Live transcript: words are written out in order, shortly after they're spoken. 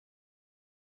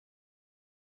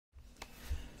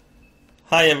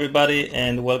Hi everybody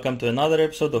and welcome to another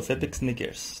episode of Epic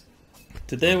Sneakers.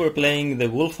 Today we're playing The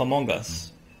Wolf Among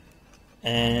Us.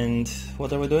 And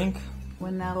what are we doing?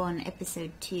 We're now on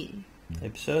episode 2.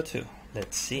 Episode 2.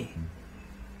 Let's see.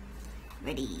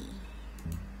 Ready.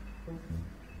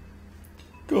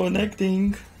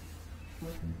 Connecting.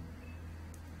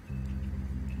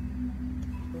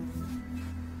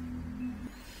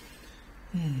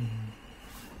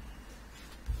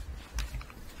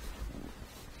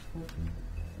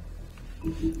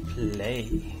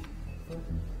 Play.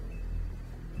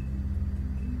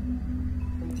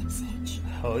 Ipswich.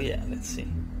 Oh yeah, let's see.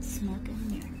 Smoke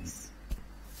and mirrors.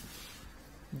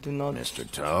 Do not Mr.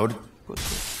 Toad, put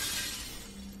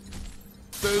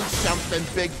do something,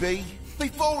 Big B,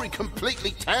 before he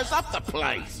completely tears up the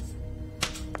place.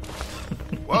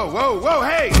 Whoa,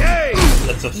 hey!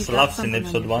 lots of slaps in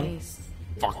episode 1.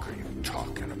 Fuck are you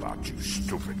talking about, you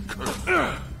stupid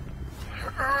cunt?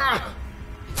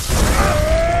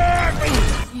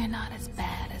 You're not as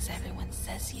bad as everyone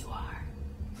says you are.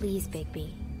 Please, Bigby.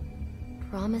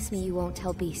 Promise me you won't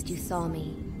tell Beast you saw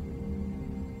me.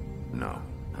 No,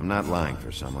 I'm not lying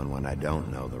for someone when I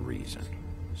don't know the reason.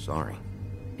 Sorry.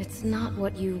 It's not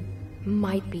what you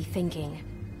might be thinking.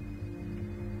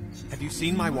 Have you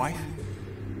seen my wife?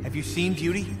 Have you seen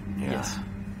Beauty? Yeah, Yes.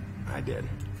 I did.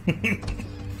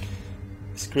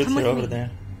 Scripts are over there.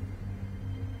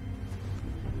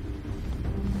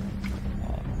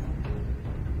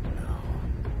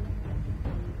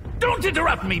 Don't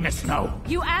interrupt me, Miss Snow!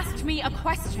 You asked me a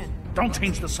question. Don't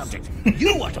change the subject.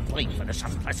 You are to blame for this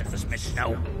unpleasantness, Miss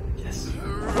Snow. Yes.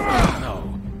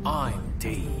 No, I'm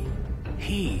D.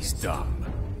 He's dumb.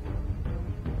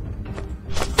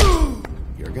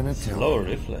 You're gonna tell Low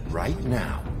me reflex. right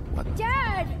now what...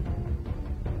 Dad!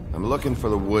 I'm looking for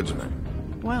the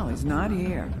woodsman. Well, he's not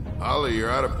here. Ollie, you're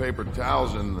out of paper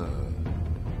towels and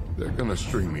they're gonna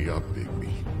string me up,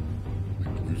 Bigby.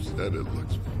 Like you said, it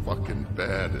looks fucking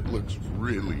bad. It looks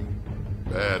really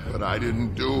bad, but I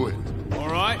didn't do it.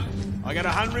 Alright, I got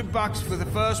 $100 for the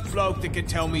first bloke that can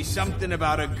tell me something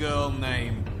about a girl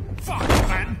named... Fuck,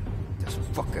 man! This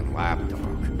fucking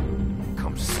lapdog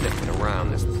comes sniffing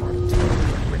around this part of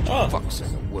town. Rich Oh, fucks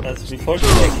in the woods. that's before she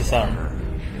takes his arm.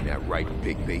 Ain't that right,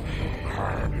 Bigby?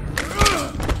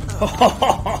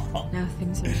 Now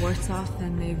things are worse off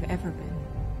than they've ever been.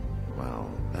 Well,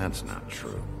 that's not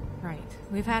true. Right.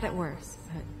 We've had it worse,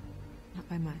 but not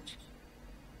by much.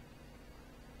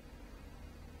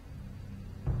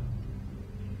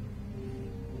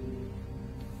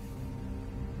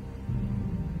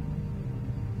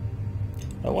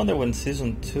 I wonder when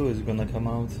season 2 is gonna come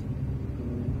out.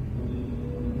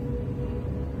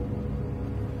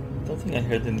 Don't think I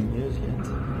heard any news yet.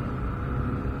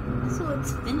 So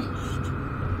it's finished.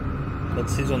 But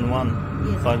season 1,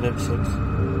 Yes. 5 episodes.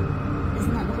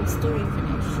 Isn't that the whole story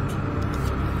finished?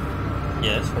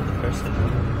 Yes, for the first season.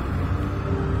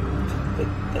 But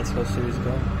that's how series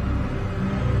go.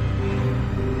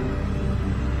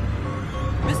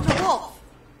 Mr. Wolf!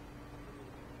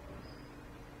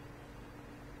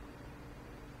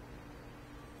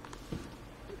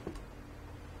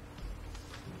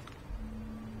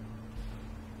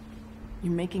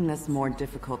 You're making this more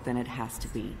difficult than it has to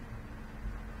be.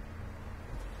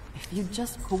 If you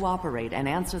just cooperate and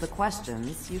answer the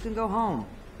questions, you can go home.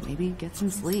 Maybe get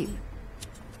some sleep.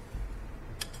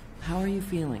 How are you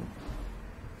feeling?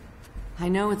 I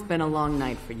know it's been a long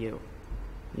night for you.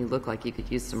 You look like you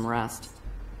could use some rest.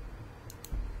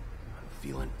 I'm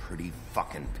feeling pretty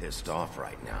fucking pissed off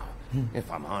right now.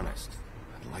 If I'm honest,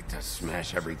 I'd like to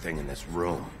smash everything in this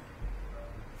room.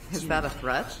 Is that a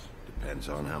threat? Depends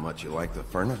on how much you like the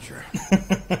furniture.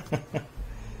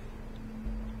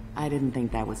 I didn't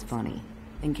think that was funny,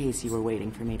 in case you were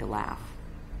waiting for me to laugh.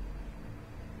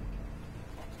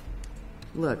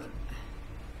 Look,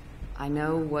 I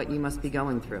know what you must be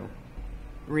going through.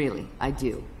 Really, I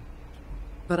do.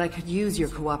 But I could use your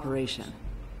cooperation.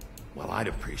 Well, I'd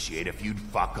appreciate if you'd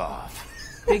fuck off.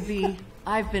 Bigby,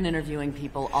 I've been interviewing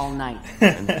people all night.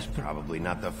 And it's probably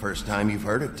not the first time you've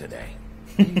heard it today.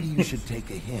 Maybe you should take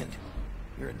a hint.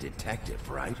 You're a detective,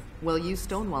 right? Well, you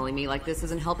stonewalling me like this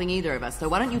isn't helping either of us, so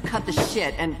why don't you cut the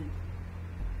shit and...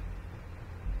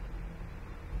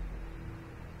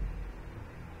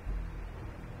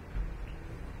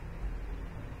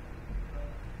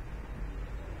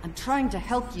 I'm trying to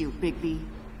help you, Bigby.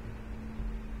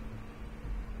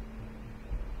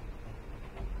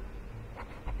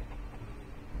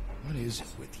 What is it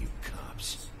with you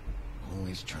cops?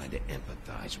 Always trying to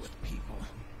empathize with people.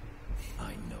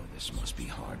 I know this must be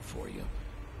hard for you.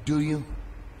 Do you?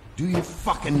 Do you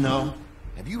fucking know?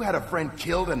 Have you had a friend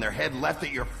killed and their head left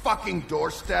at your fucking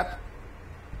doorstep?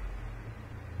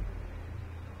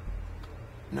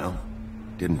 No?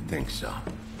 Didn't think so.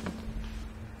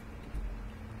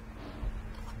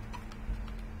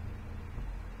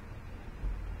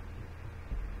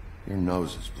 Your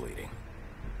nose is bleeding.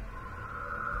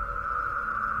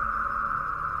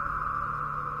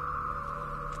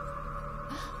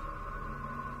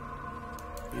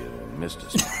 You missed a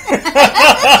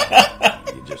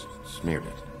spot. You just smeared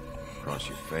it across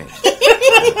your face.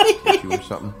 You or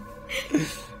something?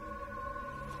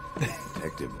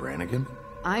 Detective Brannigan?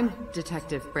 I'm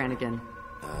Detective Brannigan.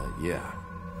 Yeah,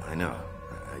 I know.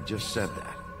 I just said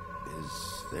that.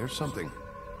 Is there something?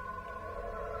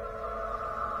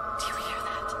 Do you hear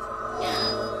that?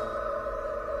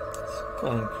 It's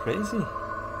going crazy.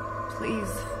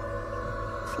 Please.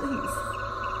 Please.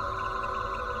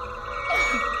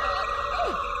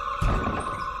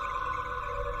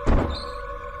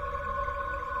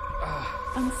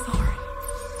 I'm sorry.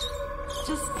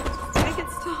 Just make it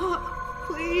stop,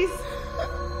 please.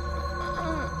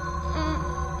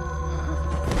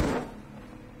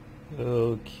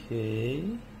 Okay.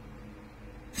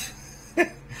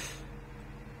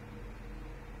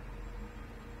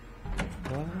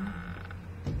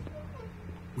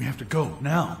 We have to go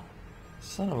now.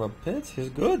 Son of a bitch, he's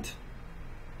good.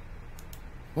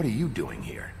 What are you doing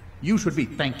here? You should be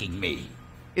thanking me.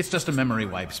 It's just a memory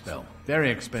wipe spell. Very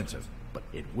expensive, but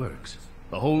it works.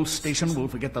 The whole station will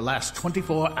forget the last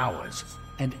 24 hours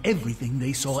and everything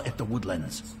they saw at the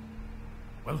Woodlands.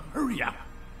 Well, hurry up.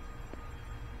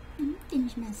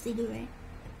 Finish my cigarette.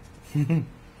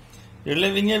 You're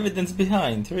leaving evidence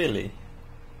behind, really.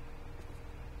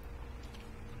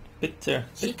 Picture.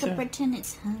 She could pretend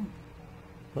it's her.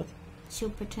 What? She'll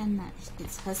pretend that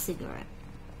it's her cigarette.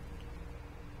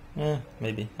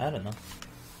 Maybe. I don't know.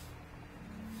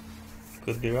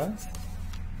 Could be right.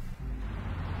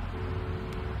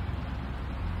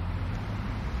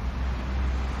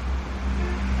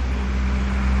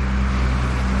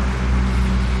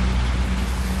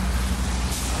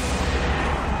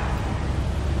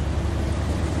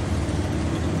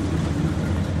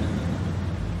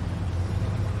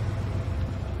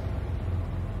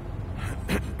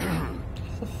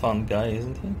 He's a fun guy,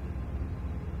 isn't he?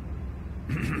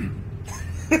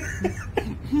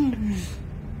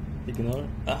 Ignore.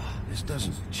 This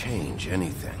doesn't change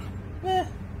anything.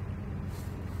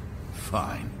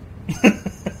 Fine.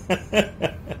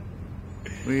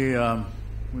 We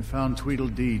found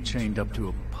Tweedledee chained up to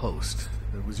a post.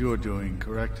 That was your doing,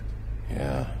 correct?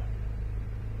 Yeah.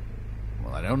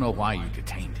 Well, I don't know why you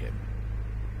detained him.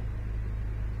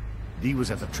 Dee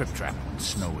was at the Trip Trap when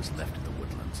Snow was left at the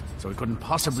Woodlands, so he couldn't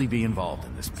possibly be involved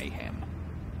in this mayhem.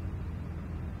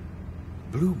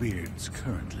 Bluebeard's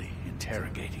currently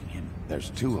interrogating him.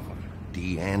 There's two of them,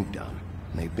 Dee and Dunn.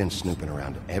 And they've been snooping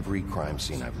around every crime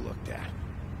scene I've looked at.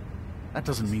 That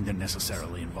doesn't mean they're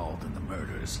necessarily involved in the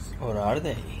murders. Or are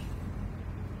they?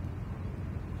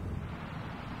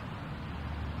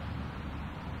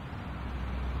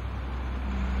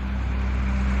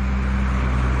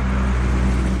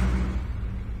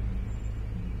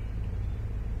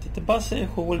 Did the boss say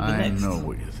who will be next? I know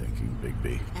what you're thinking,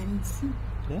 Bigby. I didn't see.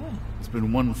 Yeah. It's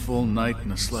been one full night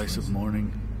and a slice of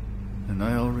morning, and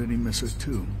I already miss her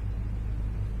too.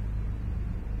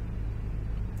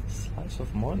 Slice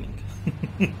of morning.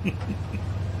 You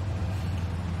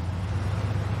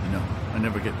know, I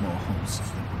never get more homesick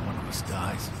than when one of us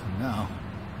dies. And now,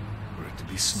 for it to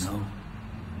be Snow,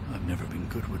 I've never been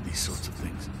good with these sorts of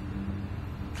things.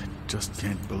 I just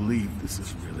can't believe this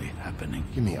is really happening.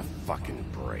 Give me a fucking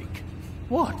break.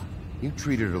 What? You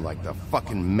treated her like the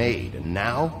fucking maid, and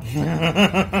now?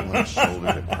 One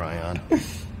shoulder to cry on.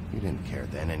 You didn't care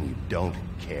then, and you don't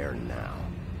care now.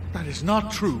 That is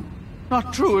not true.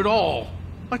 Not true at all.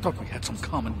 I thought we had some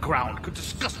common ground, could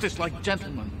discuss this like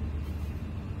gentlemen.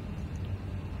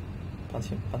 Punch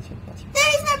him, punch him, punch him.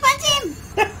 There is no punch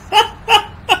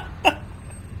him!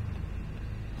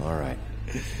 All right.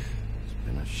 It's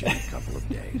been a shitty couple of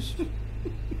days.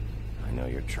 I know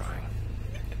you're trying.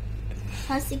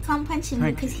 Percy can't punch him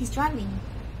Thank because he's driving.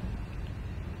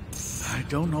 I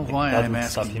don't know why That I'm would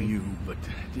stop asking him. you, but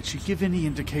did she give any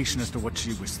indication as to what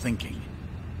she was thinking?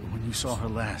 When you saw her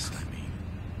last, I mean.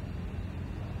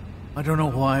 I don't know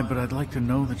why, but I'd like to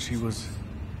know that she was,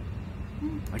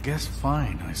 I guess,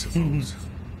 fine, I suppose.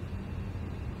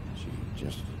 She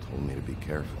just told me to be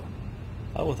careful.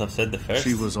 I would have said the first.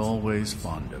 She was always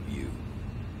fond of you,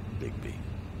 Bigby.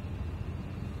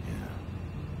 Yeah.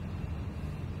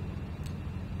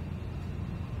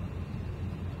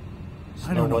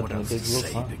 I don't know what what in a else big to wolf,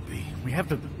 say, huh? Bigby. We have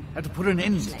to put an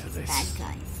end Like to this. bad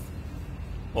guys.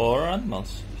 or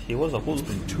animals. He was a wolf.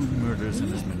 Been 2 murders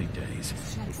in as many days.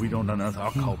 If we don't unearth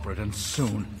our culprit, and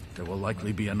soon, there will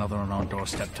likely be another on our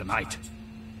doorstep tonight.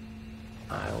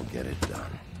 I'll get it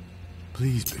done.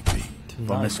 Please, Bigby.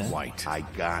 For Miss eh? White. I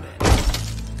got it.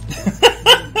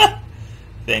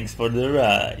 Thanks for the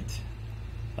ride.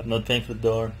 I'm not paying for the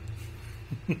door.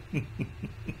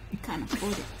 Can't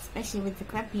afford it, especially with the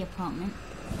crappy apartment.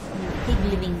 And a pig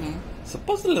living there.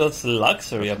 Supposedly that's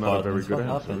luxury That's not a very apartments. good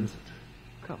What answer, happened? is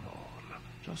it? Come on.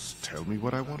 Just tell me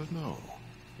what I want to know.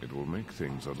 It will make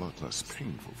things a lot less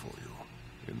painful for you.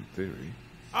 In theory.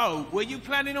 Oh, were you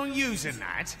planning on using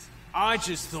that? I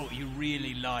just thought you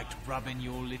really liked rubbing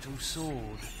your little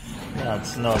sword.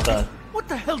 That's not that. What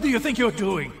the hell do you think you're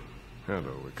doing?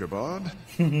 Hello, Ichabod.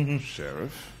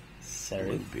 Sheriff.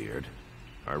 Sorry. Beard.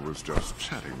 I was just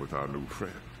chatting with our new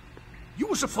friend. You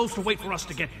were supposed to wait for us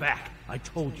to get back. I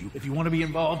told you, if you want to be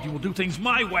involved, you will do things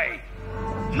my way.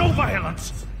 No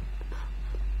violence!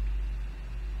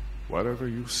 Whatever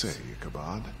you say,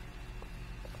 Ichabod.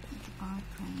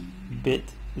 Bit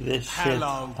the shit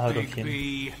Hello, out of him.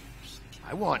 Bigby.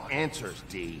 I want answers,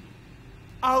 D.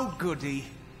 Oh, goody.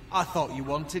 I thought you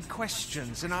wanted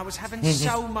questions, and I was having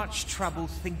so much trouble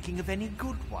thinking of any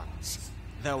good ones.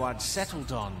 Though I'd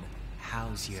settled on,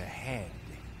 how's your head?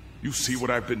 You see what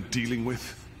I've been dealing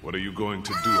with? What are you going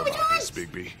to do about this,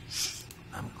 Bigby?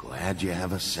 I'm glad you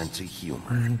have a sense of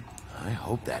humor. I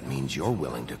hope that means you're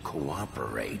willing to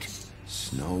cooperate.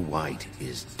 Snow White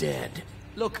is dead.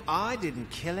 Look, I didn't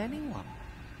kill anyone.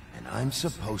 And I'm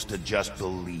supposed to just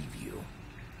believe you.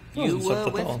 You Wasn't were soft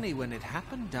at with all. me when it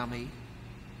happened, dummy.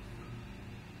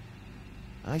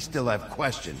 I still have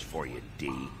questions for you,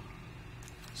 D.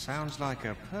 Sounds like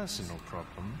a personal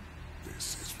problem.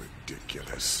 This is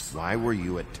ridiculous. Why were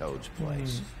you at Toad's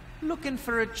place? Looking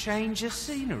for a change of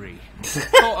scenery.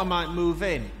 Thought I might move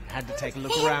in. Had to take a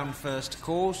look around first, of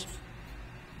course.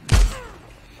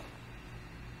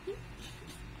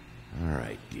 All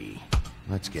right, D.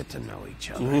 Let's get to know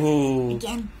each other. Ooh.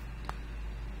 Again.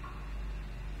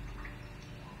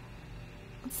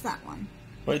 What's that one?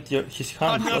 Wait, his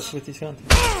hand. What's with his hand?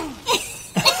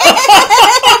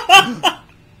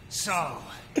 So,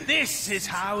 this is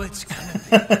how it's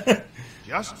gonna be.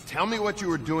 Just tell me what you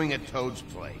were doing at Toad's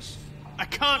place. I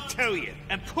can't tell you,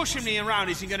 and pushing me around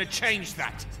isn't gonna change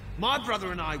that. My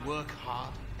brother and I work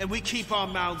hard, and we keep our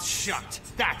mouths shut.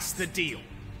 That's the deal.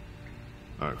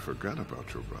 I forgot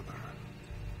about your brother.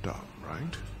 Dom,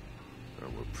 right? How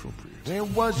appropriate. Where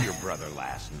was your brother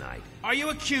last night? Are you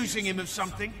accusing him of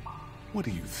something? What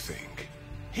do you think?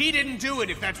 He didn't do it,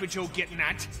 if that's what you're getting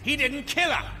at. He didn't kill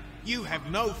her. You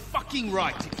have no fucking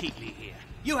right to keep me here.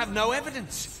 You have no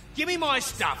evidence. Give me my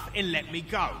stuff and let me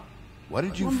go. What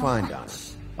did you find on him?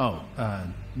 Oh,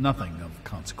 nothing of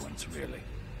consequence, really.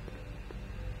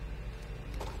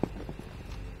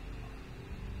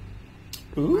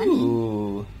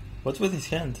 Ooh. What's with his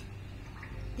hand?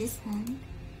 This hand?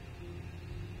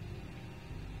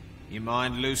 You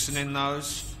mind loosening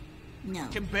those? No.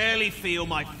 Can barely feel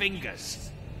my fingers.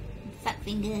 Fat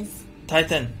fingers.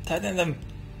 Tighten them.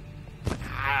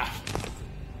 Ah.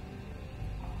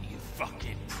 You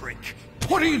fucking prick.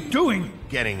 What are you doing?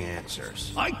 Getting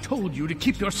answers. I told you to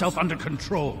keep yourself under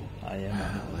control. I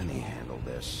am. Let me handle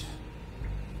this.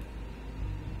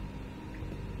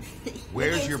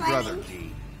 Where's your brother,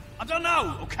 D? I don't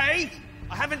know, okay?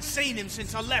 I haven't seen him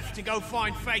since I left to go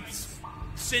find Faith's.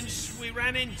 Since we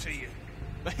ran into you.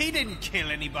 But he didn't kill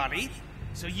anybody,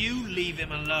 so you leave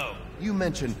him alone. You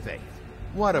mentioned Faith.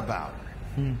 What about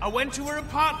her? I went to her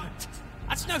apartment.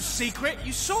 That's no secret.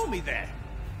 You saw me there.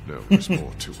 No, there's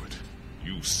more to it.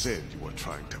 You said you were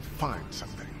trying to find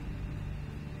something.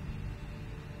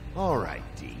 All right,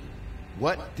 D.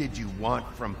 What did you want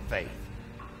from Faith?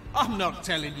 I'm not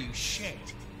telling you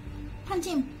shit. Punch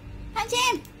him! Punch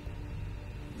him!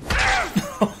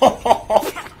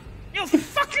 You'll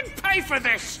fucking pay for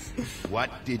this! What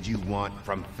did you want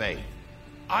from Faith?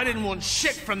 I didn't want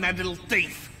shit from that little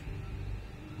thief.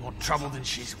 More trouble than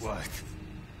she's worth.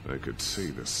 I could say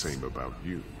the same about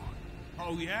you.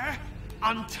 Oh, yeah?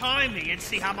 Untie me and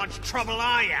see how much trouble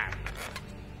I am.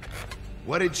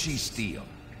 What did she steal?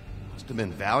 Must have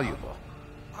been valuable.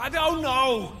 I don't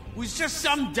know. It was just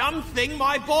some dumb thing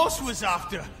my boss was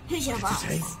after. Who's your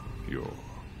boss? Your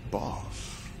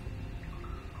boss.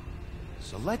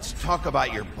 So let's talk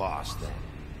about your boss, then.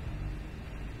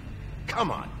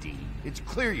 Come on, D. It's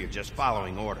clear you're just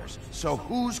following orders. So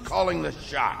who's calling the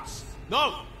shots?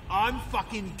 No, I'm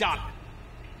fucking done.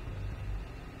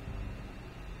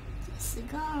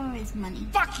 Cigar is money.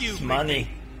 Fuck you, Money.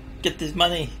 Get this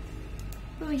money.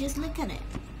 But we just look at it.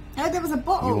 Oh, there was a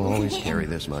bottle. You We could always hit carry him.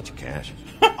 this much cash?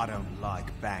 I don't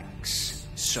like banks.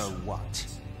 So what?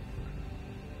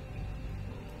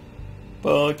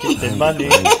 Pocket the money.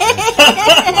 What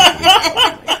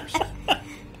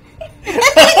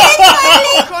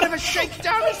kind of a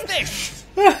shakedown is this?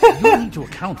 You need to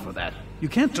account for that. You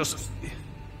can't just...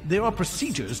 There are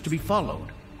procedures to be followed.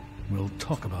 We'll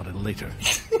talk about it later.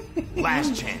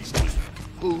 Last chance, Steve.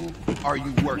 Who are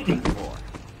you working for?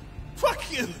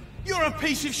 Fuck you! You're a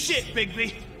piece of shit,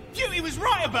 Bigby. Beauty was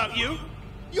right about you.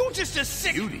 You're just a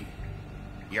sick... Beauty?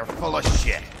 You're full of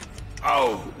shit.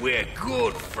 Oh, we're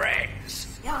good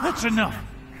friends. That's enough.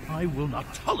 I will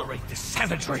not tolerate this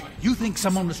savagery. You think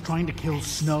someone was trying to kill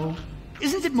Snow?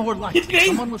 Isn't it more likely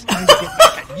someone was trying to get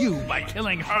back at you by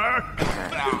killing her?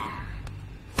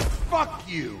 Fuck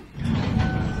you.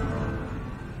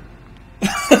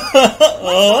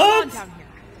 What?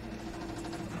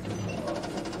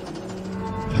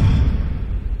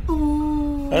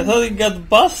 I thought he got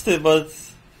busted, but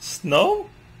Snow?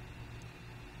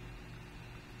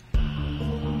 See,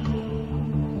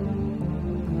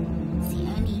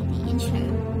 only the intro.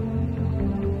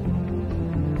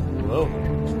 Whoa.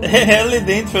 Only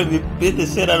the intro, we beat the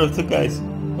shit out of two guys.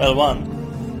 Well, one.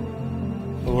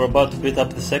 We were about to beat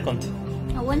up the second.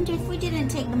 I wonder if we didn't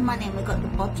take the money and we got the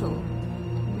bottle,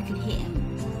 we could hit him.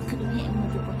 We could have hit him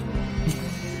with the bottle.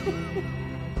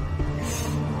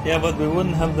 Yeah, but we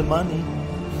wouldn't have the money.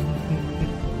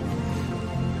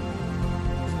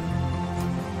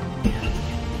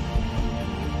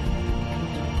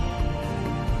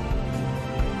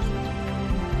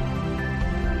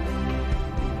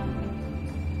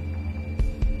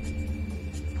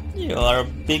 You are a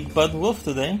big bad wolf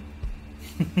today.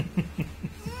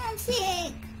 I'm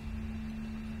sick.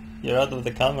 You're out of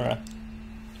the camera.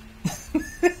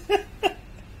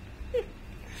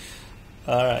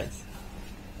 Alright.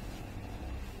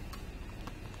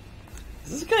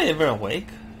 Is this guy ever awake?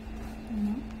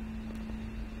 No.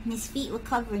 And his feet were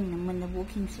covering them when they're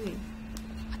walking through.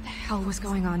 What the hell was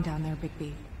going on down there,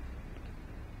 Bigby?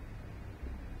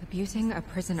 Abusing a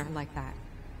prisoner like that.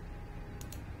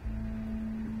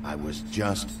 I was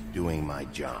just doing my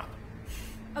job.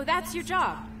 Oh, that's your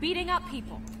job? Beating up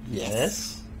people?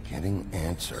 Yes. Getting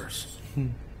answers.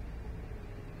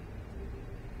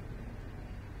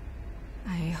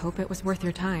 I hope it was worth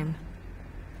your time.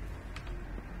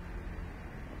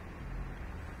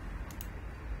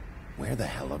 Where the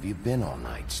hell have you been all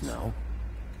night, Snow?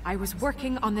 I was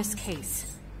working on this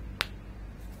case.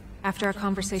 After a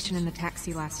conversation in the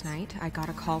taxi last night, I got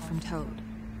a call from Toad.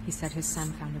 He said his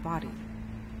son found a body.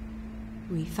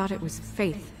 We thought it was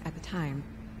Faith at the time.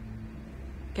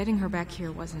 Getting her back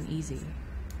here wasn't easy.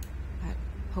 But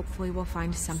hopefully we'll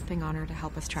find something on her to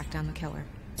help us track down the killer.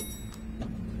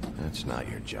 That's not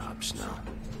your job, Snow.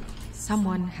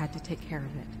 Someone had to take care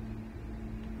of it.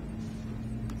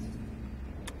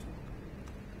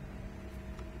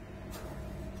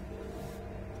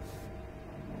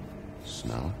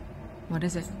 Snow? What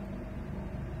is it?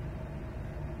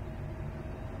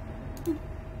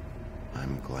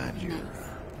 I'm glad you're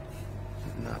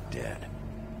not dead.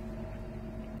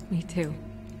 Me too.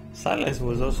 Silence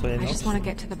was also enough. I just want to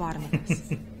get to the bottom of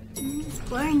this. It's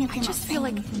boring if I you're not just feel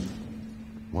saying like... anything.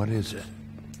 What is it?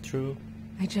 True.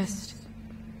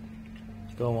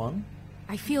 Go on.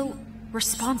 I feel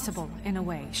responsible in a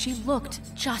way. She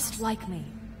looked just like me.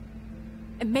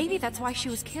 And maybe that's why she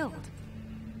was killed.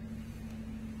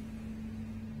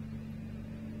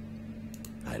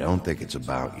 I don't think it's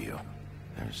about you.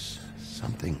 There's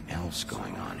something else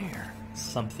going on here.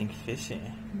 Something fishy.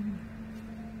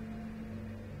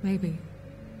 Maybe.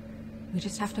 We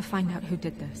just have to find out who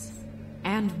did this.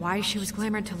 And why she was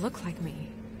glamored to look like me.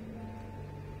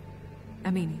 I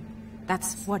mean,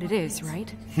 that's what it is,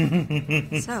 right?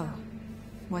 So,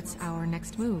 what's our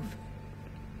next move?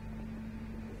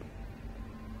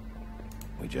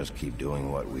 We just keep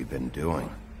doing what we've been doing.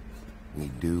 We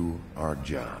do our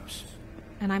jobs.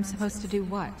 And I'm supposed to do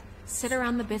what? Sit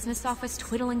around the business office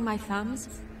twiddling my thumbs?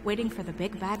 Waiting for the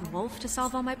big bad wolf to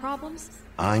solve all my problems?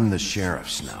 I'm the sheriff,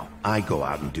 Snow. I go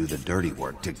out and do the dirty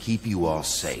work to keep you all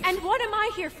safe. And what am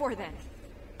I here for then?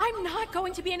 I'm not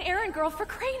going to be an errand girl for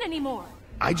Crane anymore.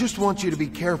 I just want you to be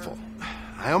careful.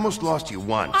 I almost lost you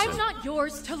once. I'm not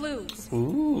yours to lose.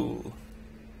 Ooh.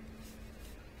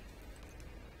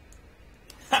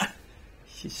 Ha!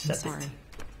 She said I'm sorry. it.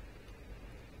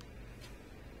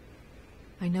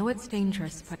 I know it's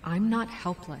dangerous, but I'm not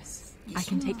helpless. I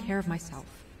can take care of myself.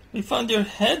 We found your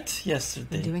head Been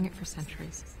yesterday. doing it for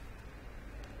centuries.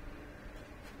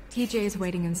 TJ is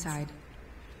waiting inside.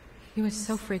 He was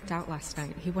so freaked out last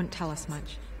night, he wouldn't tell us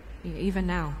much. Even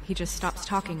now, he just stops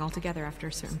talking altogether after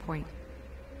a certain point.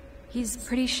 He's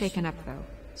pretty shaken up, though,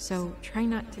 so try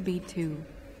not to be too,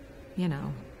 you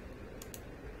know...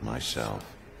 Myself.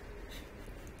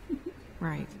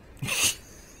 Right.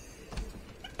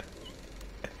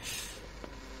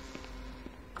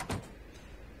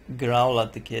 Growl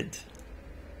at the kid.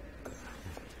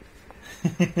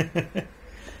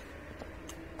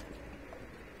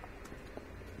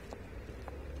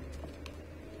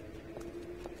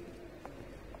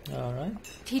 Alright.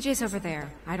 TJ's over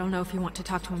there. I don't know if you want to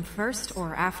talk to him first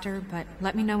or after, but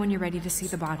let me know when you're ready to see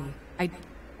the body. I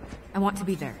want to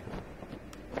be there.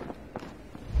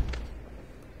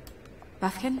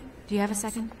 Buffkin, do you have a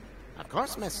second? Of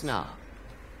course, Miss Snow.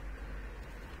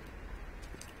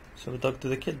 Shall we talk to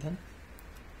the kid then?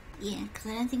 Yeah, because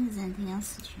I don't think there's anything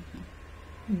else to do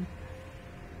here.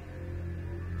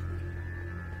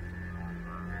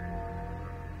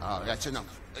 Oh, that's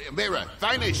enough. Mira,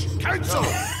 vanish! Cancel!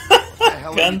 What the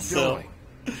hell Cancel. are you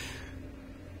doing?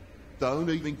 Don't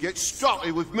even get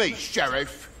started with me,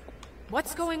 Sheriff.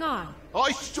 What's going on?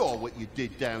 I saw what you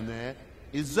did down there.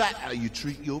 Is that how you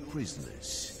treat your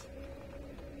prisoners?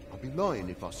 I'd be lying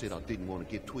if I said I didn't want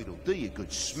to give Tweedledee a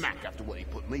good smack after what he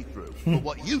put me through. But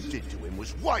what you did to him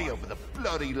was way over the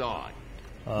bloody line.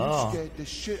 Oh. You scared the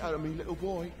shit out of me, little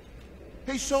boy.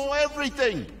 He saw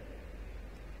everything.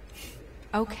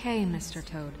 Okay, Mr.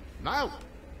 Toad. Now,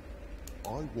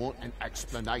 I want an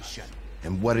explanation.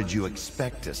 And what did you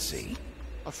expect to see?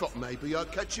 I thought maybe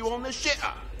I'd catch you on the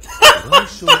shitter. But I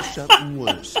saw something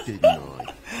worse, didn't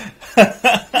I?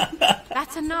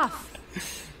 That's enough!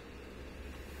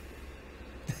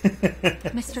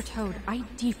 Mr. Toad, I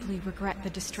deeply regret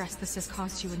the distress this has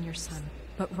caused you and your son.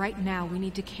 But right now, we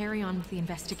need to carry on with the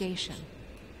investigation.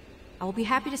 I will be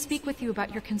happy to speak with you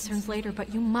about your concerns later,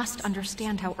 but you must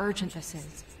understand how urgent this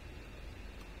is.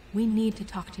 We need to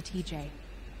talk to TJ.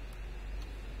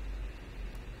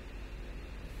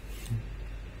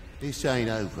 This ain't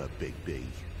over, Big B.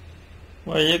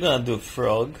 What are you gonna do,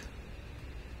 frog?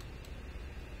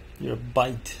 You're a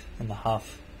bite and a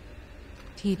half.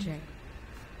 TJ.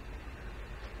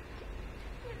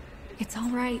 It's all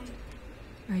right.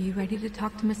 Are you ready to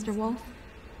talk to Mr. Wolf?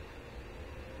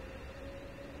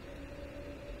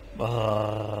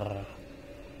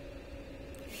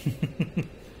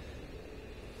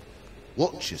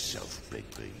 Watch yourself, Big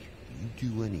B. You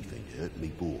do anything to hurt me,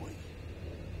 boy.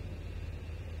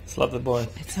 Slap the boy.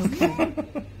 It's okay.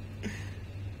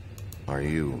 Are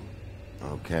you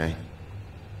okay?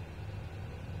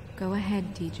 Go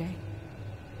ahead, TJ.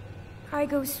 I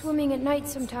go swimming at night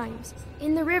sometimes,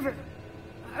 in the river.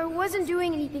 I wasn't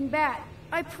doing anything bad.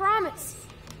 I promise.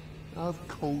 Of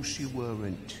course you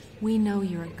weren't. We know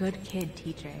you're a good kid,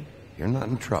 TJ. You're not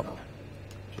in trouble.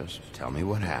 Just tell me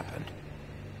what happened.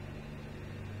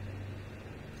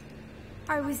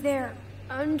 I was there,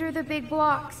 under the big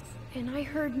blocks, and I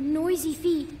heard noisy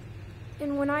feet.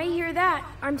 And when I hear that,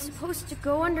 I'm supposed to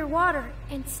go underwater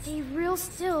and stay real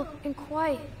still and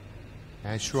quiet.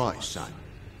 That's right, son.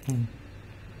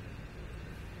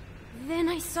 Then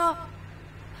I saw...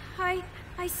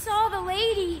 I saw the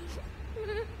lady.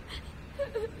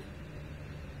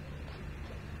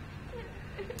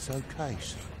 It's okay,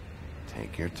 son.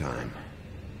 Take your time.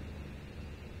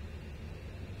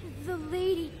 The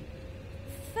lady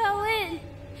fell in.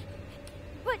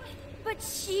 But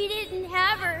she didn't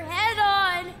have her head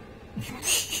on.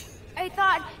 I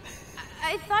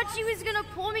thought she was gonna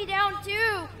pull me down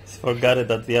too. Forgot it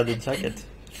at the other jacket.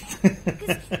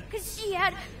 Cause she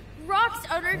had rocks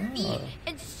on her feet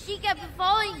and she kept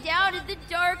falling down in the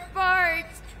dark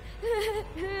parts.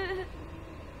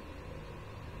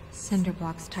 Cinder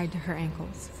blocks tied to her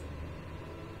ankles.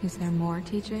 Is there more,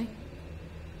 TJ?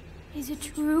 Is it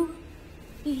true?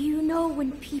 Do you know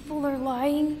when people are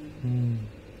lying?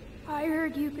 I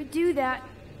heard you could do that.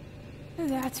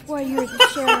 That's why you're the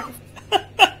sheriff.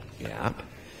 Yep,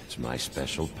 it's my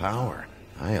special power.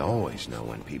 I always know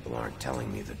when people aren't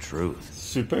telling me the truth.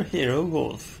 Superhero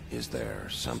Wolf. Is there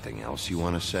something else you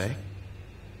want to say?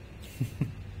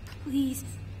 Please,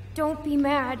 don't be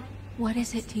mad. What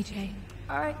is it, TJ?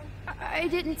 I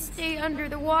didn't stay under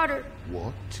the water.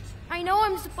 What? I know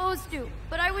I'm supposed to,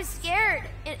 but I was scared,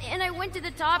 and I went to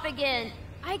the top again.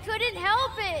 I couldn't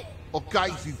help it. I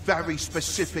gave you very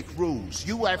specific rules.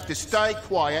 You have to stay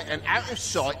quiet and out of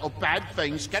sight or bad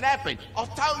things can happen. I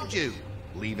told you.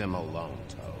 Leave him alone,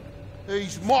 Toad.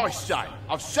 He's my son.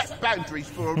 I've set boundaries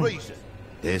for a reason.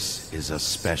 This is a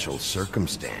special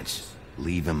circumstance.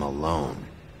 Leave him alone.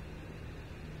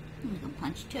 I'm gonna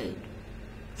punch Toad.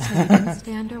 So you can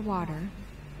stay underwater.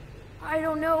 I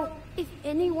don't know if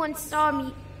anyone saw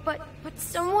me, but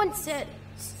someone said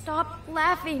stopped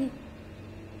laughing.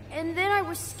 And then I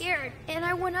was scared, and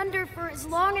I went under for as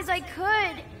long as I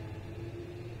could.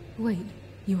 Wait,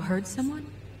 you heard someone?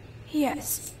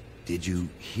 Yes. Did you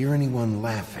hear anyone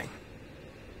laughing?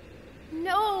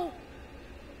 No.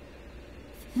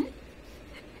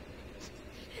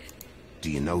 Do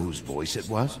you know whose voice it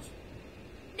was?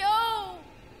 No.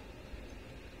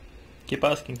 Keep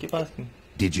asking, keep asking.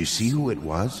 Did you see who it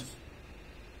was?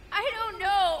 I don't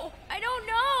know. I don't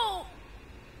know.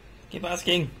 Keep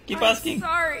asking, keep I'm asking.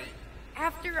 sorry.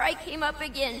 After I came up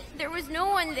again, there was no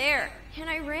one there, and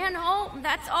I ran home,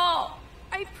 that's all.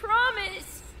 I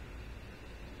promise.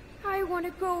 I want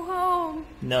to go home.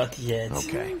 Not yet.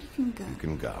 Okay, You can go. you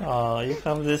can go. Oh, you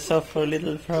have the soft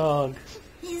little frog.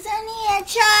 He's only a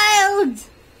child.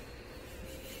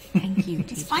 Thank you, It's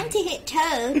teacher. fine to hit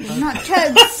Toad, but not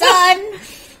Toad's son.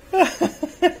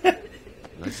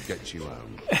 Let's get you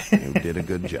out. You did a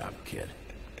good job, kid.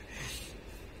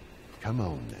 Come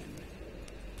on, then.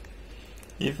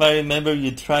 If I remember,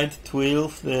 you tried to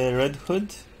wolf the Red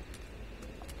Hood.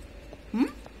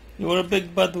 You were a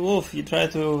big bad wolf. You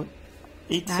tried to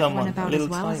eat That someone, went a about little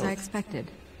as well child. as I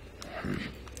expected.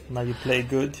 Now you play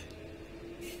good.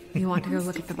 You want to go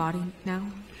look at the body now?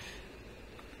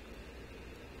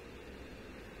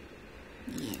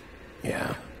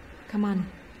 Yeah. Come on.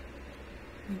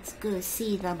 Let's go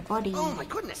see the body. Oh my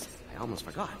goodness! I almost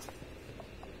forgot.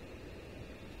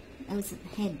 That was the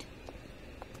head.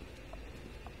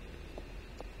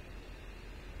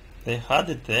 They had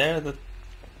it there. That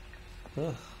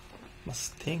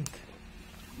must stink.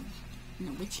 In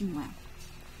the witching well.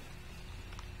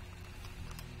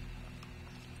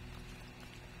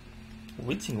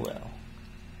 Witching well.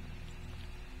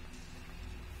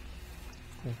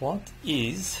 What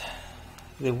is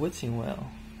the witching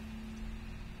well?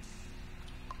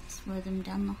 Throw them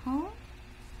down the hole.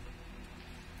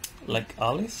 Like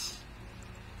Alice?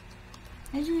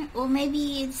 I don't know. Or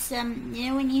maybe it's you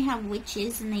know when you have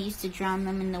witches and they used to drown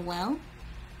them in the well.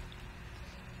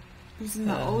 This is in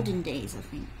the olden days, I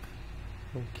think.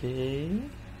 Okay.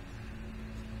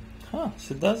 Huh,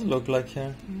 she does look like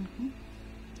her.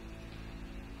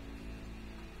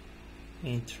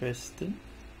 Interesting.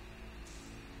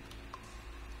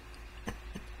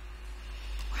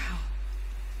 Wow.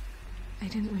 I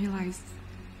didn't realize...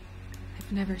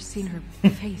 I've never seen her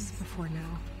face before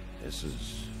now. This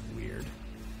is weird.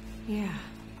 Yeah.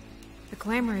 The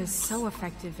glamour is so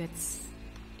effective, it's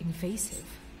invasive.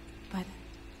 But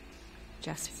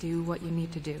just do what you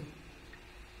need to do.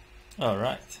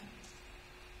 Alright.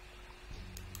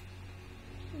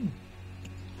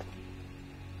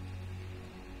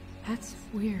 That's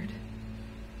weird.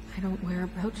 I don't wear a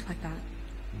brooch like that.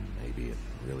 Maybe it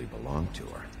really belonged to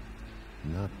her.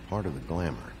 Not part of the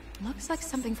glamour. Looks like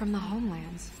something from the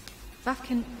homelands.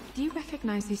 Buffkin, do you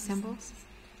recognize these symbols?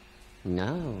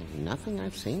 No, nothing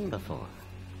I've seen before.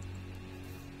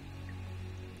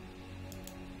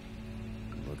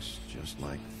 Looks just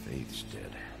like Faith's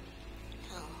did.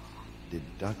 Did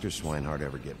Dr. Swinehart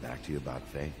ever get back to you about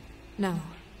Faith? No.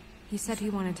 He said he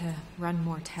wanted to run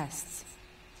more tests.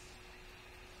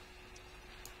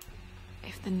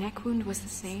 If the neck wound was the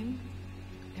same,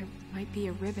 there might be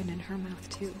a ribbon in her mouth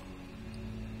too.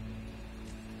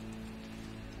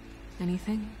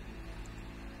 Anything?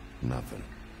 Nothing.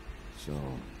 So,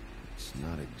 it's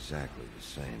not exactly the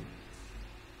same.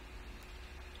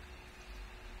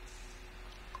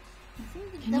 I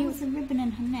think there was a ribbon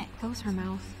in her neck. Close her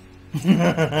mouth.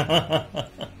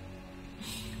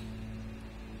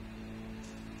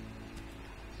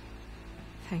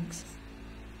 Thanks.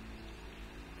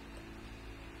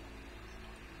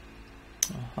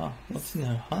 What's in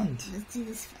her hand? Let's do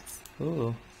this first.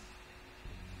 Ooh.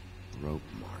 Rope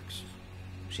marks.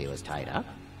 She was tied up?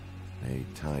 They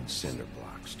tied cinder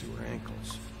blocks to her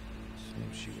ankles. So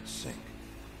she would sink.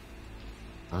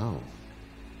 Oh.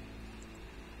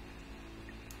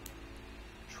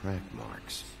 Track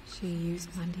marks. She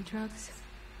used Mundy drugs?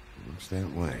 Looks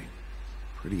that way.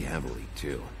 Pretty heavily,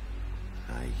 too.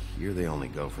 I hear they only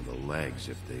go for the legs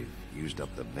if they've used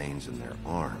up the veins in their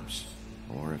arms.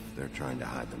 Or if they're trying to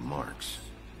hide the marks.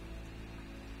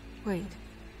 Wait.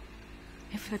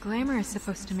 If the glamour is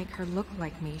supposed to make her look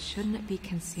like me, shouldn't it be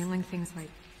concealing things like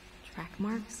track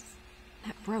marks?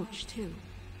 That brooch, too.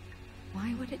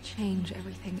 Why would it change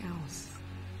everything else?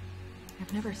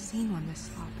 I've never seen one this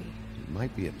sloppy. It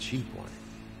might be a cheap one.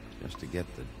 Just to get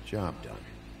the job done.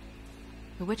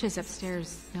 The witches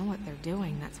upstairs know what they're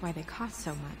doing, that's why they cost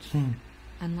so much.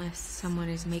 Unless someone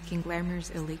is making glamours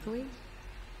illegally?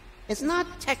 It's not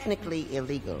technically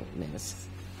illegal, miss.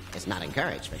 It's not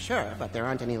encouraged, for sure, but there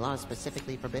aren't any laws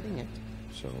specifically forbidding it.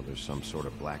 So there's some sort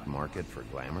of black market for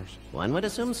glamours? One would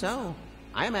assume so.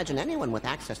 I imagine anyone with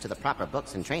access to the proper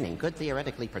books and training could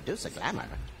theoretically produce a glamour.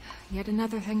 Yet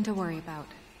another thing to worry about.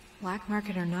 Black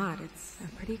market or not, it's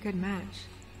a pretty good match.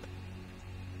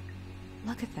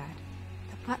 Look at that.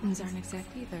 The buttons aren't exact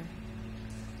either.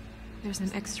 There's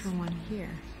an extra one here.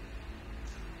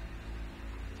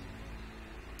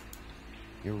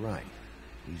 You're right.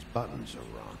 These buttons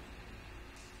are wrong.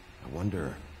 I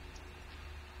wonder...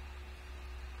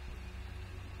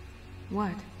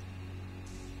 What?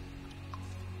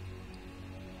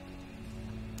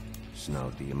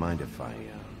 Snow, do you mind if I,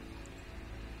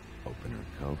 open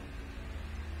her coat?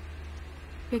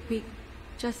 Bigby,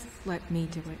 just let me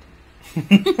do it.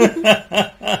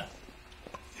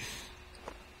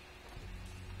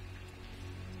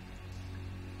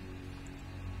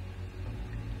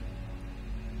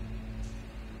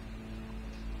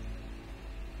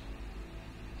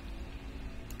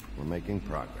 We're making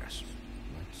progress.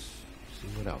 Let's see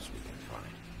what else we can find.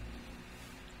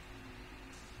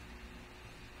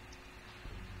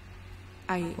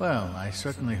 Well, I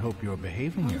certainly hope you're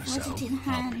behaving yourself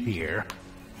up here,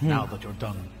 now that you're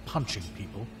done punching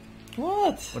people.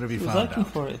 What? What have you He was found looking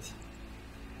out? for it.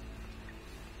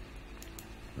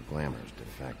 The glamour's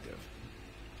defective.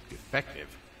 Defective?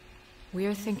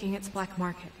 We're thinking it's black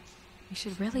market. We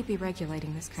should really be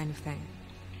regulating this kind of thing.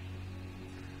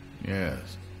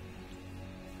 Yes.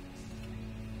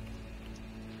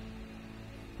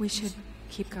 We should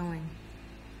keep going.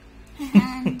 Her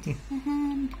hand. Her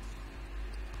hand.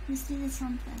 Let's do this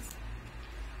one first.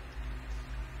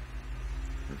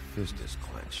 Her fist is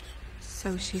clenched.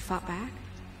 So she fought back?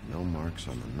 No marks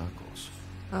on the knuckles.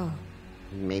 Oh.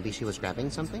 Maybe she was grabbing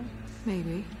something?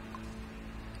 Maybe.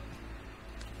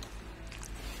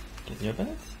 Can you open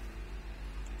it?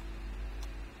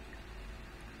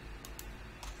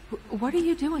 What are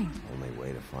you doing? Only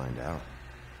way to find out.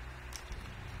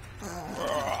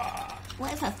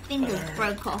 What if her fingers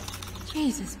broke off?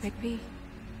 Jesus, Bigby.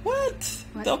 What?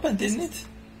 It opened, didn't it?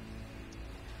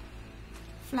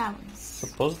 Flowers.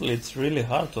 Supposedly it's really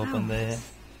hard to open the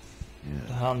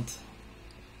hand.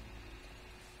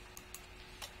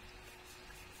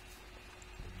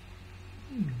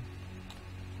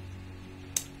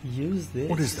 Use this.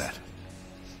 What is that?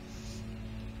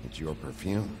 It's your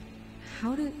perfume.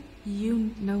 How do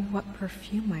you know what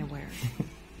perfume I wear?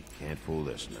 Can't fool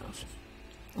this nose.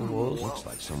 Whoa. Looks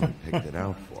like someone picked it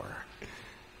out for her.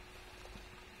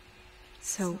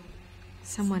 So,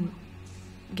 someone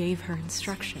gave her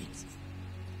instructions.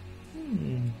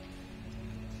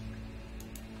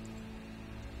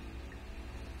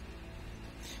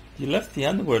 You left the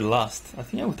underwear last. I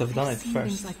think I would have done I've it seen first.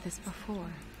 things like this before.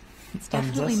 It's I'm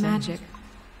definitely just saying. magic.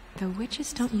 Though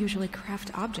witches don't usually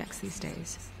craft objects these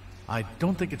days. I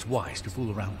don't think it's wise to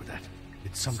fool around with that.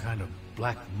 It's some kind of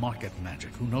black market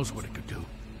magic. Who knows what it could do?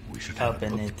 We should have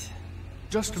Open looked. it.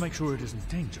 Just to make sure it isn't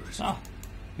dangerous. Ah.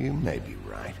 You may be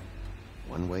right.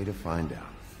 One way to find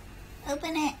out.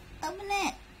 Open it. Open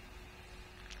it.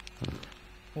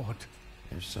 What?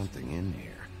 There's something in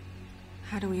here.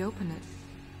 How do we open it?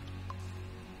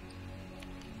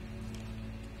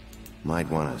 Might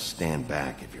want to stand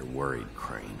back if you're worried,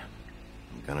 Crane.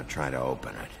 I'm gonna try to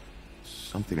open it.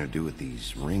 Something to do with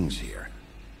these rings here.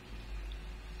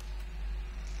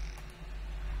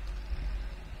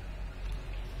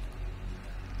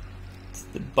 It's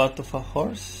the butt of a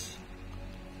horse.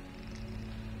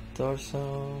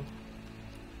 Torso.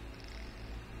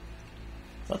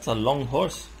 That's a long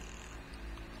horse.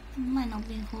 Might not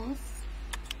be a horse.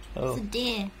 Oh, It's a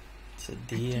deer. it's a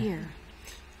deer. Deer.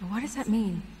 What does that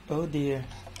mean? Oh dear.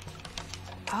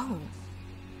 Oh.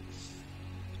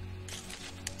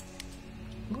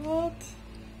 What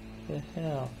the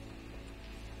hell?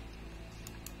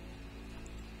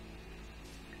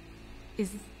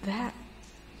 Is that...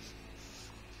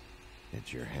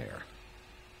 It's your hair.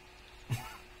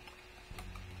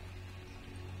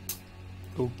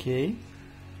 Okay.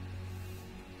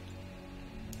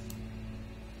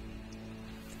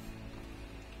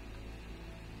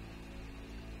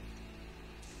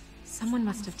 Someone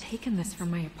must have taken this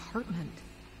from my apartment.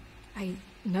 I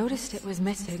noticed it was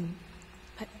missing,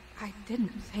 but I didn't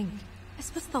think.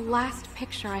 This was the last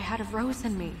picture I had of Rose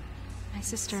and me. My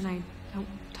sister and I don't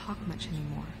talk much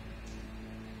anymore.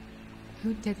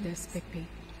 Who did this, Bigby?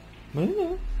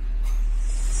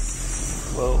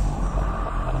 Whoa.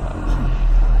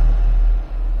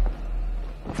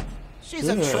 She's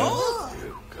a troll?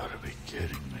 You gotta be kidding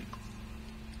me.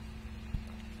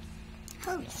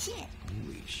 Holy shit.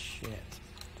 Holy shit.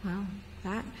 Well,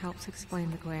 that helps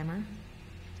explain the glamour.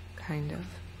 Kind of.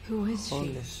 Who is she?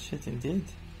 Holy shit, indeed.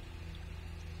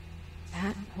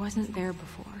 Cat wasn't there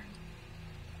before.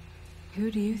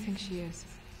 Who do you think she is?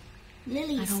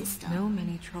 Lily's I don't sister. know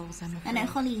many trolls, I'm afraid. And then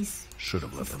Holly's Should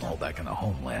have left them all back in the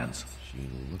homelands. She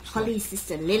looks Holly's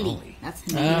sister, Lily. Holly. That's her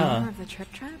The name. owner of the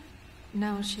Trip Trap?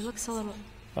 No, she looks a little...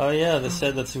 Oh yeah, they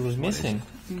said that she was missing.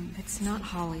 It's not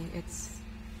Holly, it's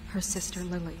her sister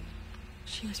Lily.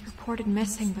 She was reported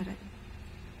missing, but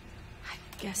I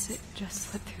guess it just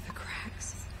slipped through the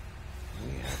cracks.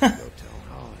 We have to go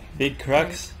tell Holly. Big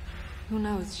cracks. Who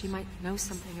knows, she might know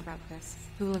something about this.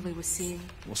 Who Lily was seeing.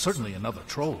 Well, certainly another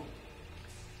troll.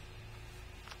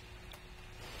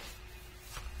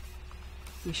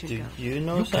 We should Do go. you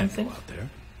know You can't something? go out there.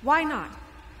 Why not?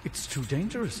 It's too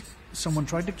dangerous. Someone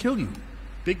tried to kill you.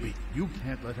 Bigby, you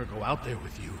can't let her go out there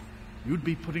with you. You'd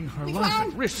be putting her life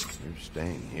at risk. You're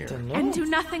staying here. And do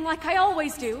nothing like I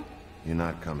always do. You're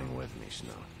not coming with me,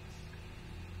 Snow.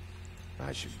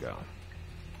 I should go.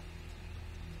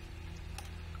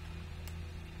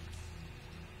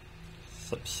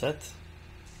 It's upset.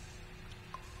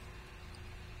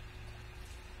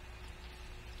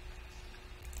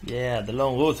 Yeah, the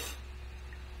lone wolf.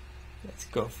 Let's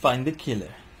go find the killer.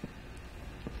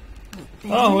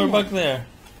 Oh, we're back there.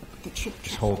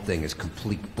 This whole thing is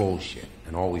complete bullshit,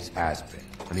 and always has been.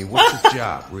 I mean, what's the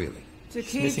job, really? To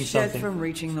keep missing shit something. from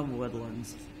reaching the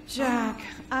woodlands. Jack,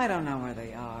 I don't know where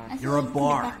they are. You're a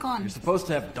bar. You're supposed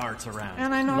to have darts around.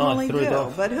 And I normally threw it do,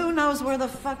 off. but who knows where the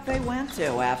fuck they went to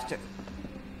after...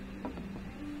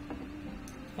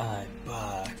 I'm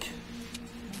back.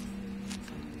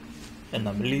 And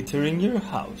I'm littering your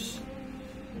house.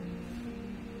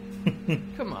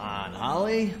 Come on,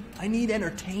 Holly. I need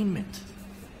entertainment.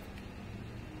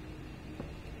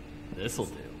 This'll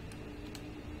do.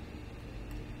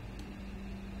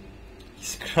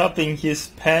 He's crapping his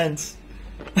pants.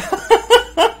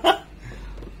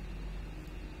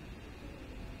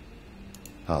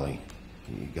 Holly,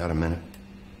 you got a minute?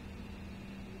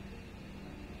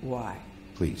 Why?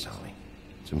 Please, Holly.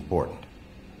 It's important.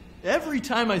 Every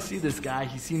time I see this guy,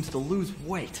 he seems to lose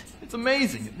weight. It's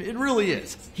amazing. It really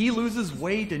is. He loses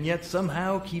weight and yet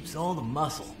somehow keeps all the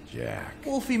muscle. Jack.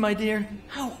 Wolfie, my dear,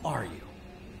 how are you?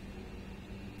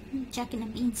 Jack and a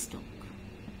beanstalk.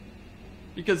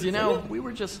 Because, you know, we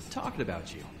were just talking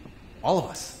about you. All of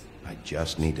us. I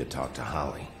just need to talk to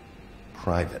Holly.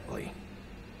 Privately.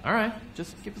 All right,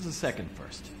 just give us a second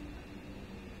first.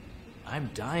 I'm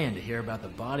dying to hear about the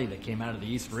body that came out of the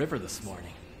East River this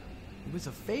morning. It was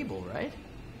a fable, right?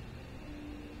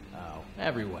 Oh,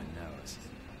 everyone knows.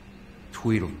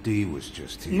 Tweedledee was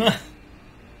just here.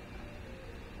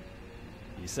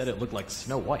 You said it looked like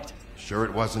Snow White. Sure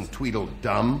it wasn't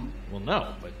Tweedledum? Well,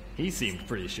 no, but he seemed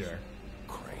pretty sure.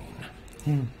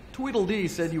 Crane. Tweedledee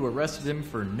said you arrested him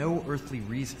for no earthly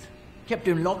reason. Kept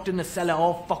him locked in the cellar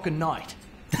all fucking night.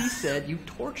 He said you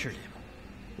tortured him.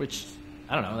 Which,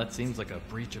 I don't know, that seems like a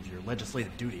breach of your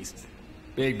legislative duties.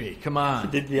 Bigby, come on.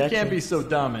 Did we You actually- can't be so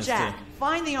dumb as Jack, to...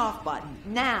 find the off button,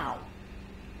 now!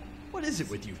 What is it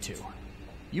with you two?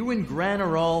 You and Gran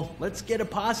are all, let's get a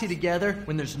posse together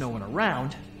when there's no one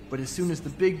around, but as soon as the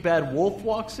big bad wolf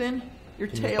walks in, your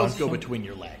Can you tails punch go him? between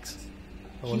your legs.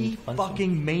 I want He to punch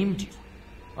fucking maimed you.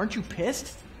 Aren't you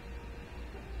pissed?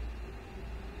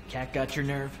 Cat got your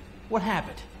nerve? What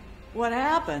happened? What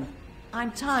happened?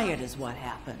 I'm tired is what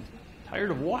happened.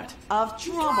 Tired of what? Of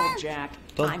trouble, Jack.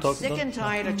 I'm sick and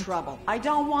tired of trouble. I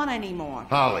don't want any more.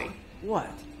 Holly. What?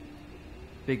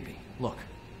 Bigby, look.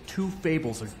 2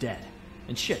 fables are dead.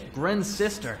 And shit, Gren's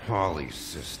sister... Holly's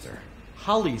sister.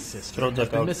 Holly's sister Throw has